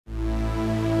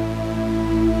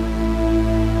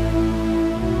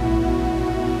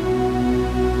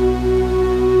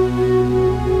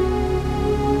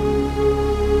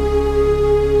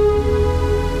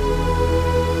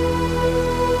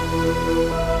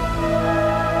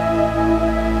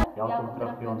welkom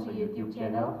terug by ons YouTube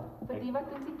channel. Vir die wat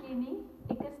ons nie ken nie,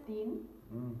 ek is Dene.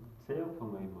 Sê ook vir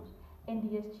my mos. En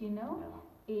die is Geno.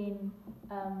 En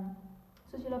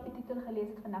soos julle op die titel gelees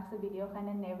het, vandag se video gaan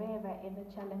 'n never ever ever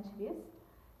challenge wees.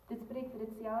 Dit spreek vir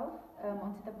ditself.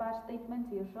 Ons het 'n paar statements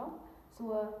hierso. So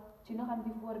Geno gaan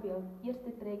byvoorbeeld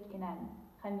eerste trek en dan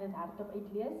gaan dit hardop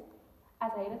uitlees.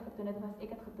 As hy dit gedoen het of as ek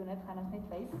dit gedoen het, gaan ons net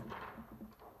lees.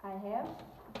 I have.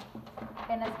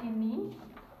 En as jy nie,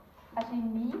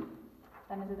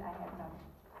 dan is dit I have not.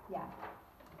 Ja.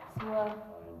 So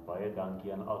baie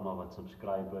dankie aan almal wat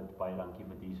subscribe het, baie dankie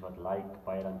vir dies wat like,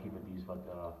 baie dankie vir dies wat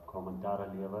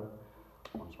kommentaare lewer.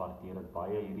 Ons waardeer dit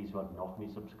baie. Hierdie wat nog nie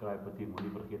subscribe het,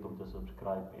 moenie vergeet om te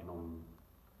subscribe en om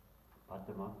wat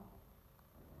te maak?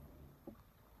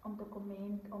 Om te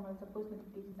comment, om ons post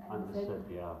notifications aan te sit,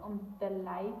 ja. Om te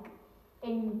like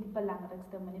en die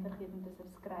belangrikste, moenie vergeet om te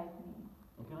subscribe nie.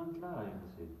 Ek het dan klaar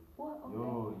gesê. O, okay.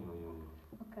 Jo.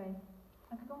 Okay.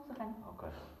 Ek kom so gaan.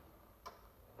 Okay.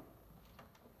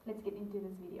 Let's get into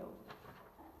this video.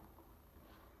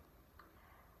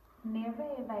 Never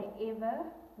have I ever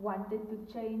wanted to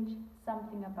change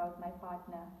something about my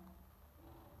partner.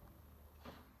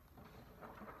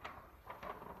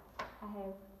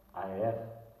 I have.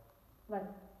 Wat?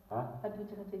 Huh? Wat moet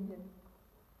jy gechange het?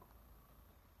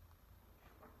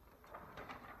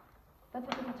 Wat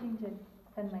moet jy gechange het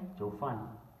in my? Jou van.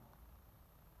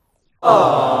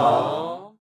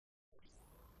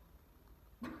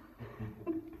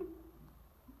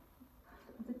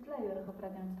 Ons het kleiner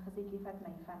gepraat en ons het gesê jy vat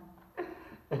my van.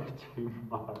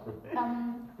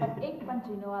 Wat ek van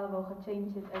Geno al wou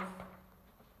gechange het is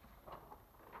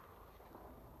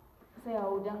sy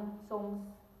houding soms.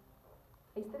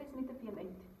 Hy stres nie te veel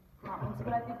uit. Maar ons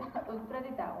praat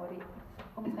dit daaroor.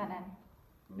 Kom ons gaan aan.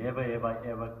 Never have I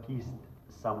ever kissed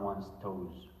someone's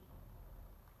toes.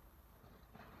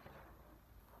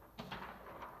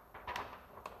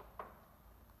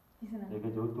 Ek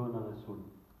het jou toe na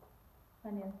gesoen.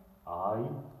 Wanneer? Ai.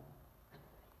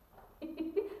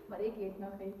 Maar ek het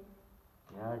nog nie.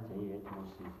 Ja, jy het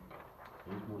mos nie.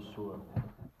 Jy moes so.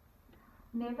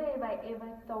 Never have I ever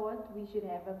thought we should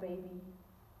have a baby.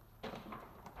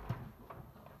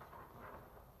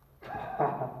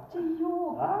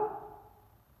 Gio.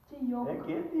 Gio. Ek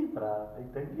het die vraag.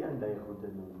 Ek dink nie aan die goed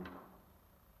te doen.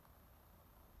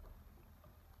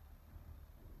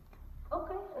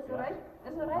 Okay, is alright.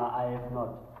 Is alright. I have not.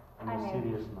 On a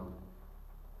serious note.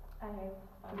 I have,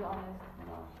 to be honest.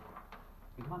 No.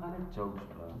 Ek maak aan het jokes,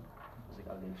 bro. As ek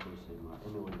altyd so sê, maar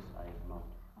anyways, I have not.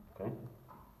 Okay?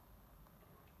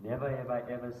 Never have I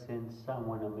ever sent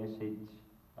someone a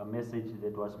message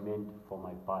that was meant for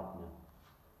my partner.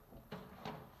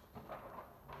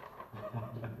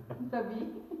 Baby.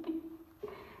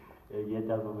 Jy het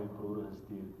al vir my broer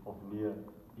gestuur, of nee,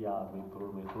 ja, my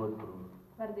grootbroer.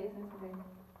 Wat het jy gesê?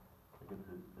 Ek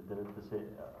het gesê,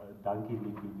 dankie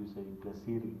liefie, toe sê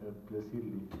plesier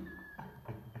liefie.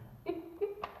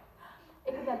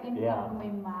 Ek het al een keer vir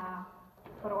my ma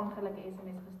vir ongeluk 'n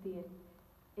SMS gestuur.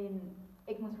 En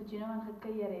ek moes vir Geno aan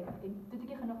gekuier het en toe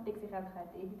het ek genoeg taxi geld gehad.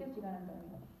 Ek weet nie of jy kan onthou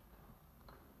nie.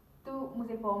 Toe moes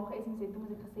ek vir hom ge-SMS het, toe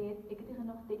moes ek gesê het, ek het nie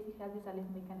genoeg taxi geld, jy sal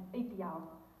vir my kan uithelp.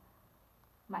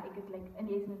 Maar ek het in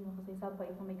die SMS nog gesê, sal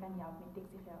baie vir my kan help met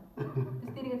taxi geld. Toe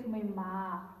stuur ek het vir my ma.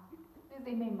 Toe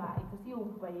sê my ma, ek was nie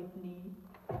op baie nie.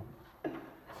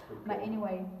 Maar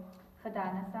anyway,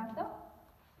 gedaan is dat.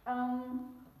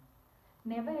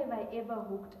 Never have I ever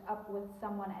hooked up with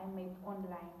someone I met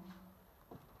online.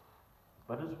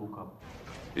 What is hook up?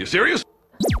 Are you serious?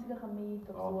 Gemeet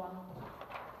of so.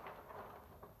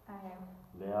 I have.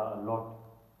 There are a lot.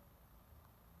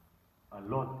 A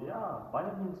lot, ja.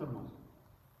 Baie mense mos.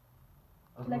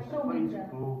 Like so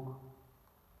Facebook.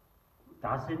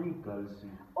 Daar sien nie girls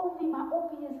nie. Maar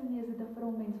obviously is dit 'n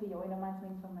vroumens vir jou en 'n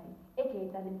mansmens vir my. Ek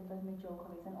het dat dit was met jou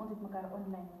gewees en ons het mekaar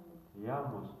online ontmoet. Ja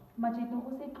mos. Maar jy het nog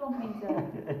gesê klomp mense.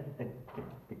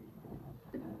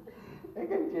 Ek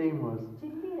en jy mos. Jy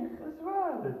lieg. Dis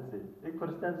waar dit sê. Ek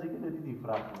verstaan seker net nie die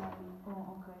vraag maar nie. Oh,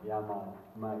 okay. Ja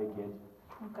maar ek het.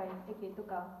 Okay, ek het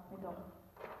ook al met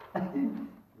hom.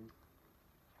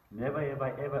 Never have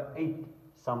I ever ate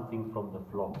something from the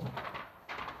floor.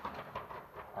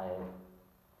 I have.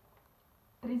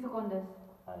 3 sekondes.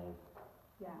 I have.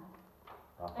 Ja.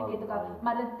 Ek het ook al,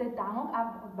 maar dit hang ook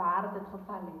af waar dit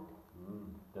geval het.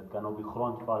 Dit kan op die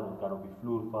grond val, dit kan op die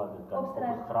vloer val, dit kan op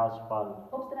die gras val.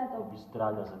 Op die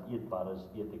straat as dit eetbaar is,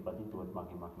 eet ek wat nie doodmaak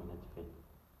nie, maak my net vet.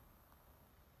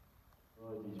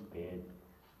 Oh, dit is bad.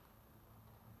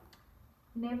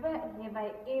 Never have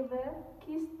I ever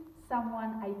kissed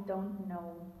someone I don't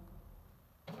know.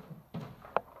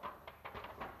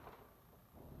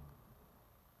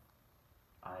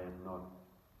 have not.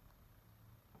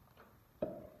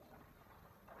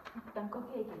 Dan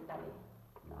ook ek het al.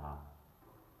 Nah.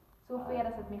 So ver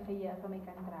as dit my geheue van my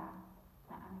kan dra.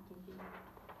 Ek het.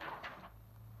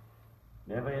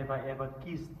 Never have I ever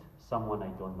kissed someone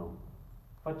I don't know.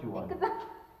 What you want?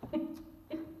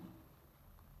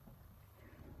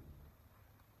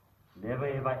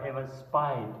 Never have I ever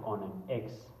spied on an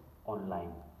ex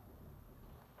online.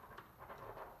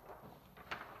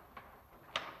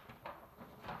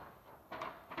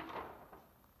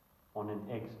 On an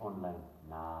ex online.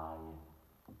 Nah,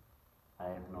 I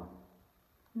have not.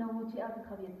 Nou moet jy altyd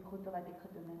geweet goed wat ek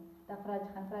gedoen het. Dan vra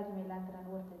jy my later aan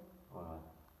hoor dit. Alright.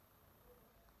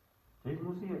 Jy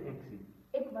moes nie jou ex sien.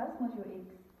 Ek was mos jou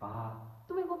ex. Bah,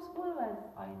 Toe ek op skool was.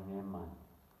 I nee man.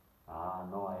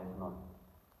 No, I have not.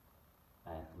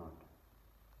 I have not.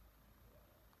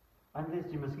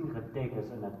 Unless jy miskien getag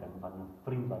is in 'n ding van 'n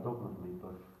vriend wat ook met my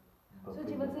So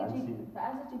jy wil sê jy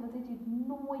het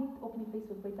nooit op my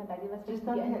Facebook byt van daai was Dis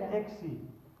dan nie 'n exie.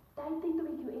 Daai tyd toe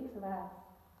ek jou ex was.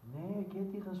 Nee, ek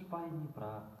het nie gespy nie,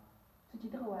 bra. So jy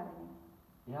het gehoor nie.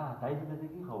 Ja, daai het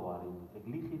ek nie gehoor nie. Ek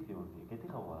lieg nie vir jou nie. Ek het nie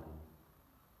gehoor nie.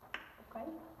 Okay.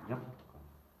 Ja.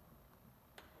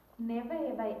 Never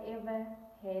have I ever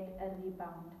had a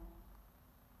rebound.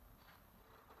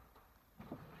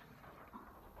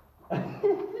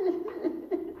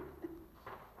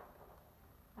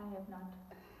 I have not.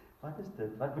 Wat is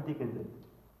dit? Wat beteken dit?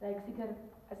 Like seker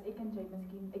as ek en jy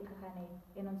miskien uitgegaan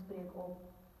het en ons spreek op,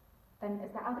 dan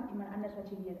is daar altyd iemand anders wat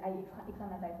jy weet, ek gaan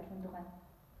na daai persoon toe gaan.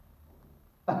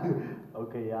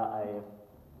 Okay, ja, I have.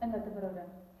 In watter verhouding?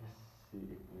 Yes, see,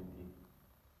 ek weet nie.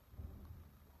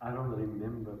 I don't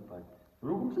remember, but...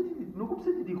 Hoekom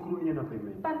sit jy die groen ene by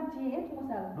my? Want jy het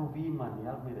mos al. Nou wie man,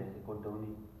 help my reg, ek onthou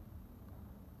nie.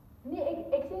 Nee,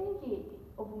 ek sê nie jy,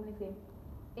 of hoe moet ek sê,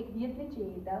 ek weet net jy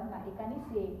het al, maar ek kan nie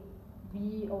sê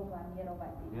wie of wanneer of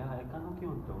wat nie. Ja, ek kan ook nie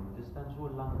onthou, dit is dan so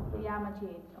lang terug. Ja, maar jy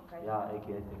het, okay. Ja, ek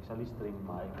sal nie streng,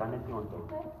 maar ek kan dit nie onthou.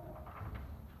 Okay.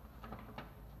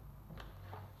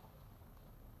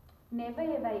 Never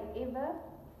have I ever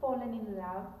fallen in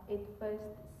love at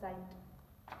first sight.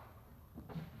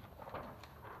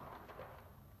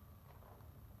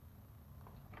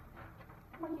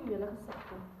 Maak jy hele gesig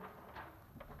toe.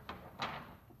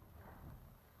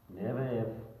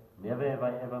 Never have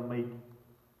I ever made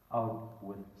out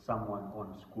with someone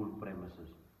on school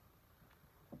premises.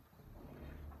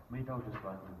 Made out is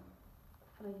wat nou?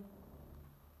 Vry.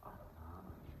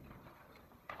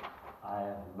 I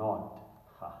have not.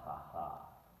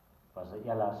 Was 'n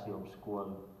LRC op skool,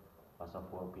 was 'n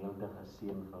voorbeeldige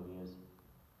seun gewees.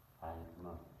 I have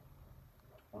not.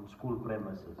 On school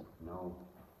premises, no.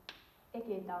 Ek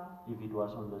het al. If it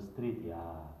was on the street,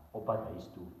 ja, op pad huis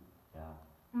toe, ja.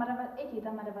 Maar ek het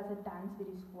al, maar dit was 'n dans by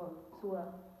die skool.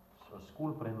 So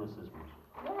school premises mos.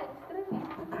 Ja, ek skryf nie.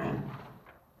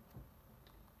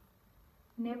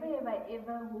 Never have I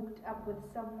ever hooked up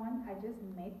with someone I just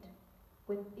met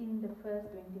within the first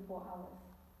 24 hours.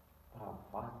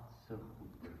 Wat se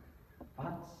goed.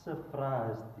 Wat se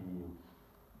vraag is die?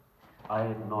 I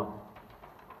have not.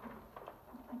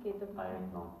 Ek het ook I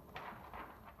have not.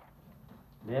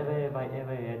 Never have I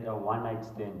ever had a one night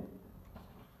stand.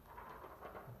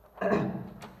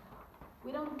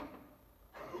 We don't.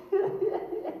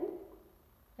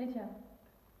 Weet jy?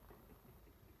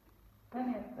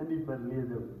 Wanneer? In die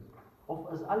verlede.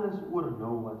 Of is alles oor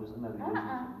nou want is in 'n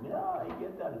relationship? Ja, ek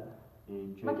weet al.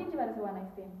 Maar ken jy wat is 'n one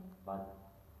night stand? Wat?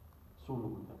 So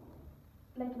goed.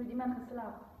 Like met iemand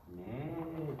geslaap.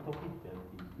 Nee, toch niet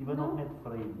 13. Je bent nog net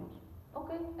vrij, mos.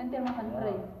 Okay, in termen van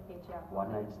vry, het jy.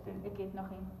 One night stand. Ek het nog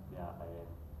geen Ja,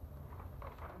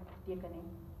 tekening.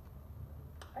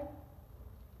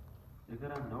 ik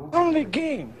er nou. Only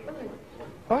game.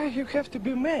 Why you have to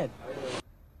be mad?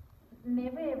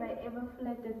 Never have I ever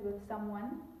flirted with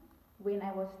someone when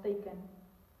I was taken.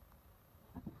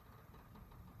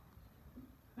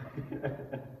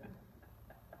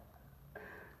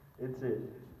 It's it.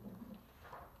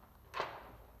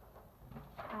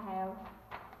 I have.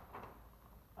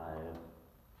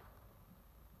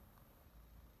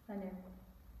 Wanneer?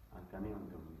 Ik kan niet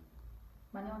ontdoen.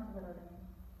 Wanneer onze verhouding?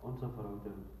 Onze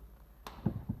verhouding.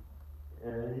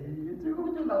 Hoe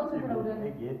bedoel je onze verhouding?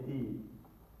 Ik weet die.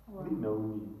 Wow. Die nou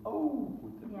niet. Oh,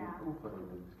 goed. Ja. Oh,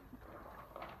 verhouding.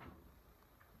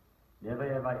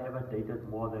 Never have I ever dated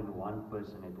more than one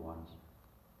person at once.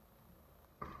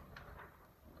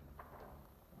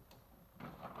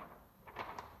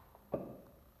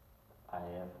 I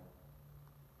have.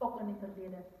 Ook in het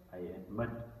verleden. I admit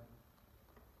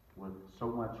with so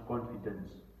much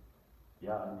confidence.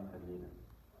 Ja, in het verleden.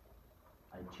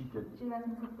 I cheated. Jy was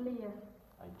een player.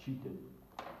 I cheated.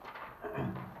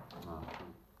 Nou,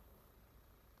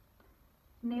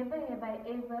 Never have I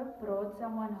ever brought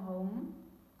someone home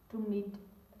to meet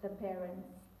the parents.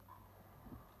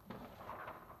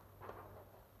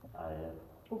 I have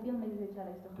Hoeveel mensen het jy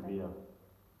luister gehad?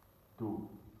 2, 2,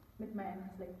 Met my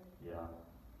ingesluit. ja.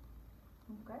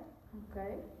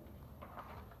 Okay.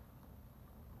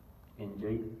 En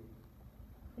jy?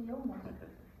 Vir jou mos.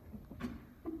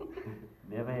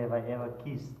 Never have I ever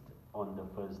kissed on the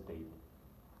first date.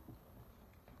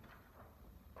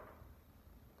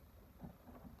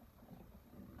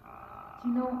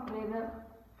 Geno, regtig?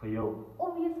 Vir jou?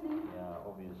 Obviously. Ja,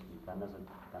 obviously. Dan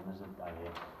is het I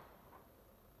have.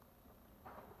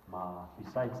 Maar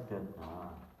besides dit,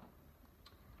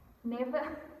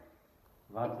 Never.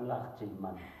 wat lag jy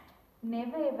man?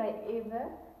 Never have I ever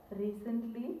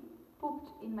recently pooped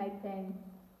in my pants.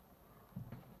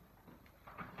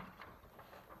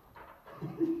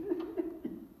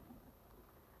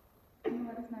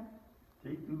 Wat is nou?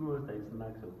 Jy doen mos hy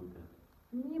snaaks so goed.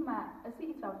 Nee, maar is nie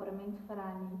iets waarvoor 'n mens vra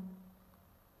nie.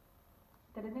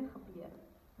 Dat het net gebeur.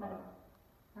 Maar,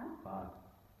 Waar?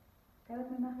 kijk wat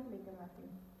my mag nie lekker was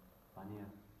nie. Wanneer?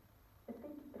 Dit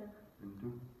kyk terug. En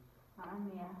toe?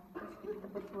 Nee, dat is niet te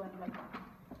persoonlijk.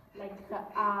 Like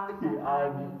geaard.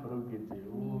 Ja, nie vroeg het jy.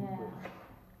 Nee.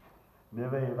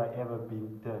 Never have I ever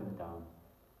been turned down.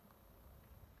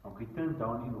 Okay, turned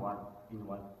down in what? In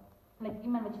what? Like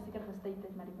iemand wat je zeker gestuurd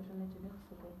heeft, maar die persoon het je niet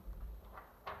gezocht heeft.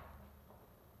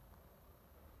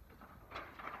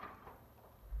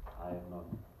 I have not.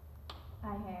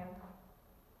 I have.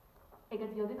 Ik had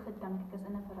heel dit gedacht, ik was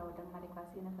in een verhouding, maar ik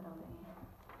was in een verhouding.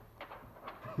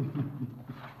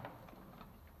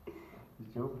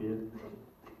 Is jou beeld?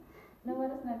 Nou,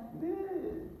 wat is net?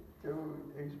 Nee, jou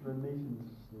explanations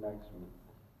niks man.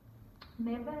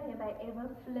 Never have I ever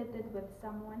flirted with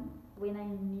someone when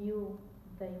I knew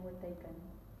they were taken.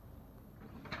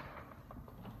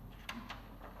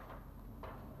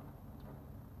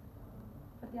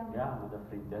 Vertel me. Ja, met een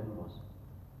vriendin was.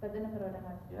 Wat in een verhouding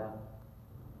was. Ja.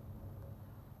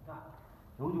 Ja.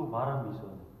 Hoe warm is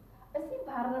het? Is die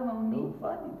warm ou nie? Hoe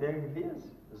van die ding lees?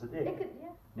 Is het Ek het, ja.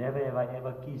 Never have I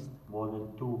ever kissed more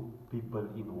than 2 people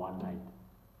in one night.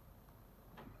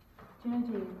 Do you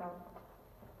know jy al?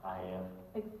 I have.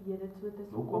 Ek weet dit so, dit is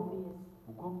so Hoekom? obvious.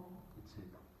 Hoekom? It's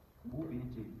it. Hoe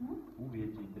weet jy? Hoe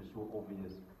weet jy dit is so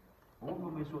obvious?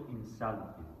 Hoekom is so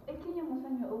insult? Ek ken jou mos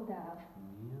van jou ou dae af.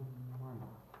 Nee man.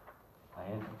 I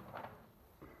have.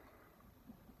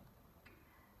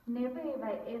 Never have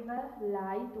I ever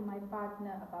lied to my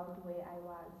partner about where I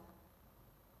was.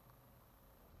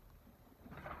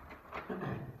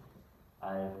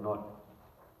 I have not.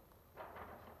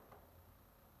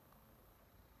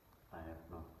 I have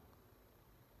not.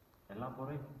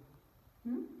 Elaborate.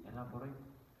 Elaborate.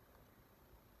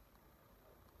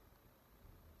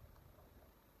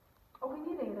 Ook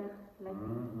nie regtig. Like,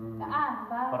 Mm-mm.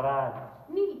 waar? Praat.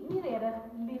 Nie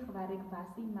regtig lieg waar ek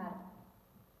was nie, maar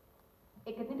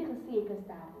ek het nie gesê ek is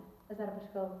daar nie. Is daar 'n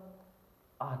verskil?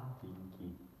 Ah,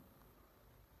 dinkie.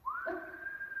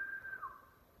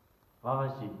 Waar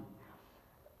was jy?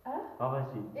 Waar was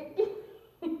jy?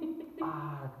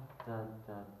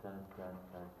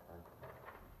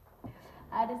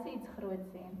 Ah, Dit is iets groot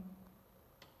sê.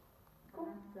 Kom,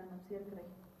 dan op seer kry.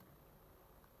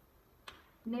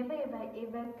 Never have I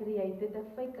ever created a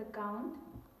fake account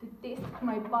to test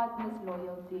my partner's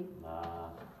loyalty. Nah,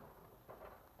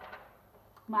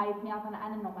 Maar hy het nie al van 'n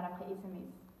ander nommer af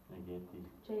ge-SMS. ek weet nie.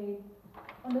 Jy,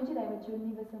 omdat jy daai wat jou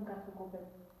nuwe SIM-kaart gekoop het.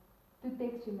 Toe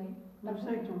text jy my. Nou sê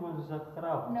ek mos is dit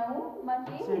grap. Nou, maar Ek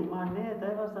jy sê maar nee,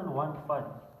 dit was dan one fun.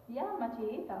 Ja, maar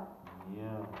jy het al. Nee,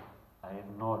 I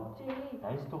have not. Jy het.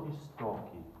 Hy is toch nie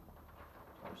stokkie.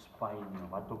 Of spine,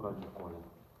 wat ook al jy call het.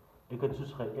 Ek het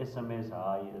soos ge-SMS,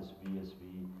 hy is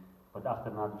wie. Wat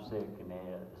agterna toe sê ek,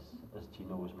 nee, is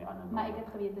Geno is my ander Maar ek het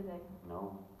geweet dit hy.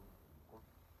 No.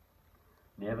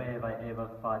 Never have I ever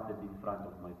farted in front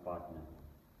of my partner.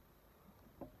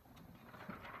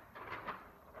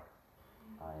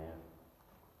 I have.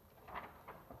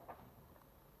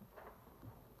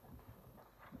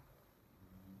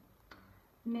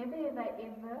 Never have I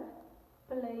ever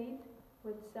played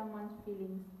with someone's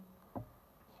feelings.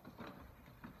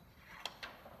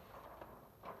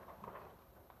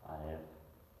 I have.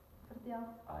 Vertel.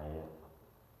 I have.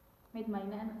 Met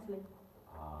myne ingesluit.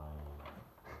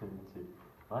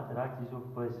 Wat raak jy so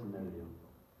personal, joh?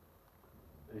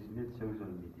 Is net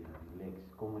social media, relax,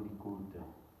 kom in die koelte,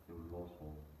 jou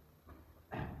loshol.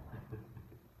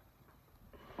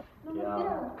 Nou, Ja.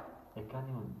 vertel. Ek kan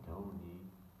nie onthou nie.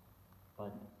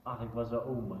 Want, ek was 'n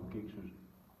ou man, kyk soos.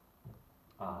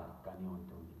 Ek kan nie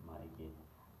onthou nie, maar ek het.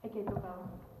 Ek het ook al.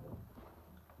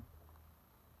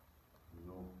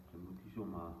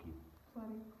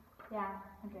 Ja,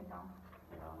 okay dan.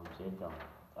 Ja, ons sê dan.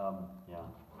 Ja.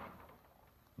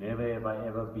 Never have I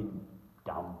ever been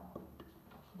dumped.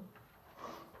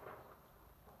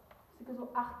 Seker so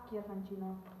 8 keer van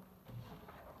Gino.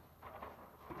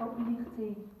 Ook lieg sê.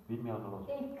 Wie het my al gelos?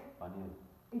 Ek. Wanneer?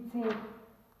 Ek sê.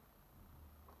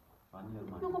 Wanneer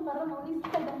man? Nou kom maar nou nie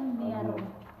sê dan meer.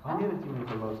 Wanneer het jy my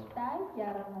gelos? Daai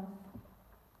jare mos.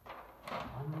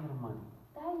 Wanneer man?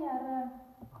 Daai jare.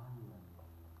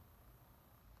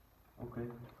 Oké.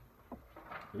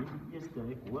 Dit is die eerste,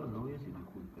 ek hoor nou eers hierdie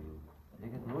goed by jou.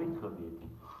 Ek het nooit geweet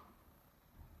nie.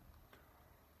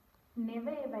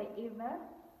 Never have I ever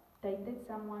dated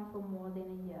someone for more than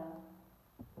a year.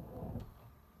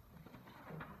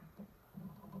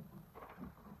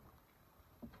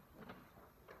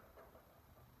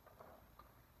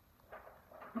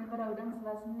 My verhoudings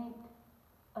was net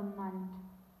 'n maand.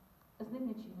 Is net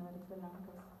met Gino wat dit so lank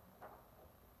is.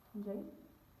 En jy?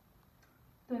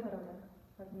 2 verhoudings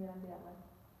wat meer dan 2 jaar was.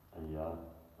 'n jaar,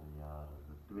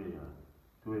 2 jaar.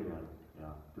 2 jaar,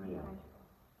 ja, 2 jaar.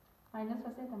 Myne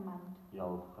was net 'n maand.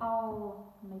 Jou Al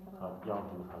my gaat verhouding.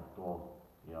 jou en gaat 12.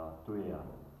 Ja, 2 jaar.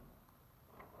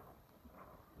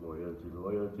 Loyalty,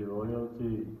 loyalty,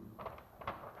 loyalty.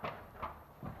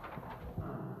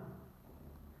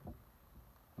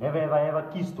 Never have I ever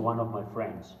kissed one of my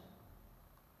friends.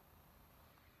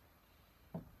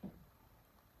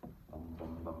 Bum,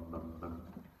 bum, bum, bum, bum.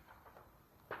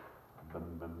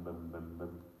 Bum, bum, bum, bum,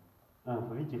 bum.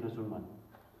 Vir wie het jy gesoen, man?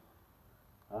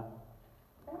 Huh?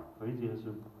 Vir wie het jy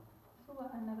gesoen? So 'n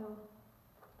ander jong.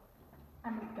 Ja,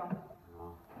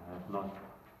 I have not.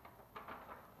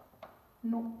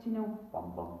 No, Gino.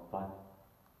 Bam, bam, bam.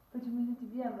 Wat jy moet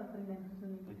dit weer wat vriendin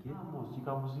gesoen het. Ek weet mos, jy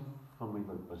kan mos nie van my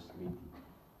wil besluit nie.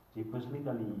 Jy besluit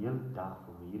al die hele dag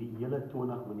vir my, hierdie hele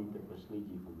 20 minute besluit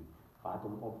jy vir my. Wat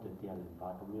om op te tel en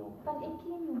wat om nie op te tel. Want ek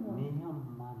ken jou mos. Nee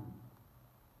man.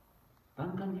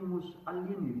 Dan kan jy mos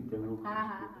alleen hierdie ding ook.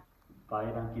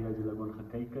 Baie dankie dat julle kon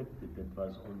gekyk het. Dit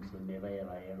was ons Never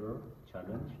Have I Ever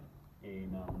challenge.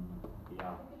 En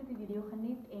ja. Ek het die video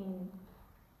geniet en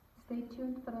stay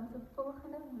tuned vir ons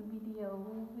volgende video.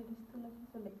 Die stoel is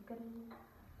so lekker.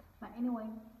 Maar anyway,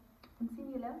 ons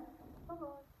sien julle. Bye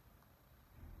bye.